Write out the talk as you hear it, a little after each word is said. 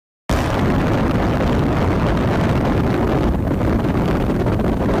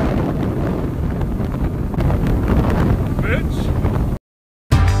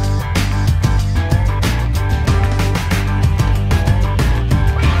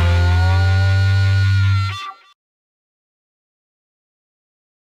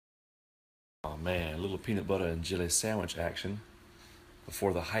little peanut butter and jelly sandwich action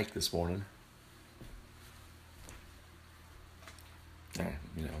before the hike this morning.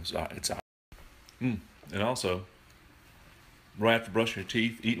 You know, it's and also, right after brushing your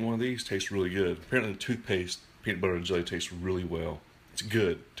teeth, eating one of these tastes really good. Apparently the toothpaste, peanut butter and jelly tastes really well. It's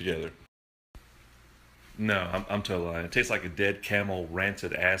good together. No, I'm totally lying. It tastes like a dead camel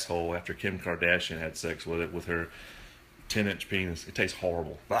rancid asshole after Kim Kardashian had sex with it with her 10-inch penis. It tastes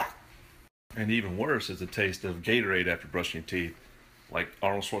horrible. Ah. And even worse is the taste of Gatorade after brushing your teeth. Like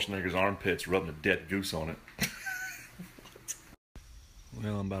Arnold Schwarzenegger's armpits rubbing a dead goose on it.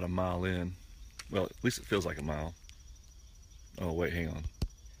 Well, I'm about a mile in. Well, at least it feels like a mile. Oh, wait, hang on.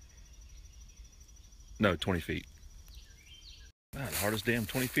 No, 20 feet. God, the hardest damn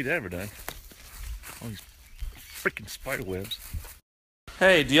 20 feet I've ever done. All these freaking spider webs.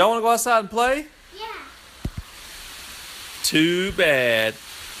 Hey, do y'all want to go outside and play? Yeah. Too bad.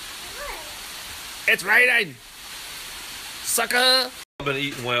 It's raining! Sucker! I've been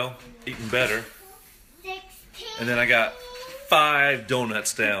eating well, eating better. 16. And then I got 5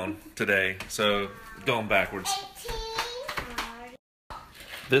 donuts down today, so going backwards. 18.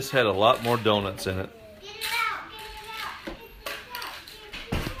 This had a lot more donuts in it. Get it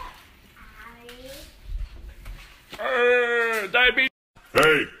out, Diabetes.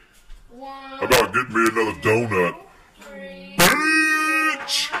 Hey, how about getting me another donut?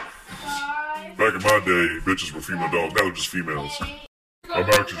 Bitch! Back in my day, bitches were female dogs. Now they're just females. I'm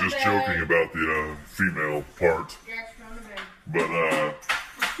actually just joking about the female part. But I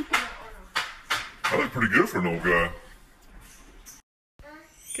look pretty good for an old guy.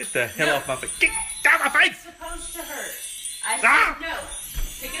 Get the hell off my face. Get out of my face! It's supposed to hurt. I said no.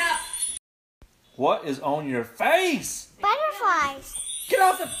 Pick it up. What is on your face? Butterflies. Get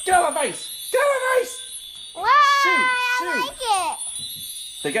off my face! Get out of my face! Wow, I like it.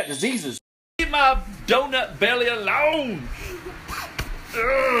 They got diseases. Leave my donut belly alone!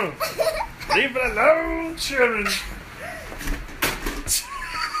 Ugh. Leave it alone, children!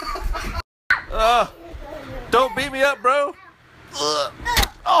 Don't beat me up, bro! Oh.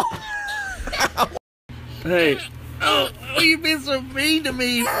 Hey, you been so mean to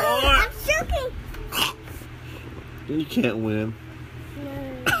me, boy! I'm joking. You can't win.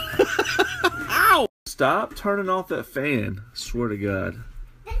 Ow! Stop turning off that fan. I swear to God.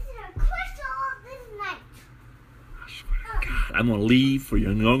 This is a crystal this night. I swear to God. I'm gonna leave for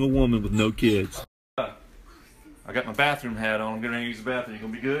your younger woman with no kids. I got my bathroom hat on. I'm gonna use the bathroom. You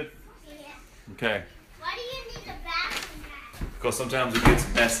gonna be good? Yeah. Okay. Why do you need a bathroom hat? Because sometimes it gets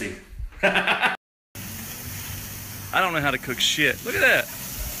messy. I don't know how to cook shit. Look at that.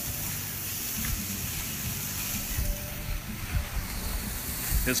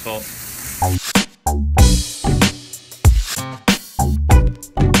 His fault.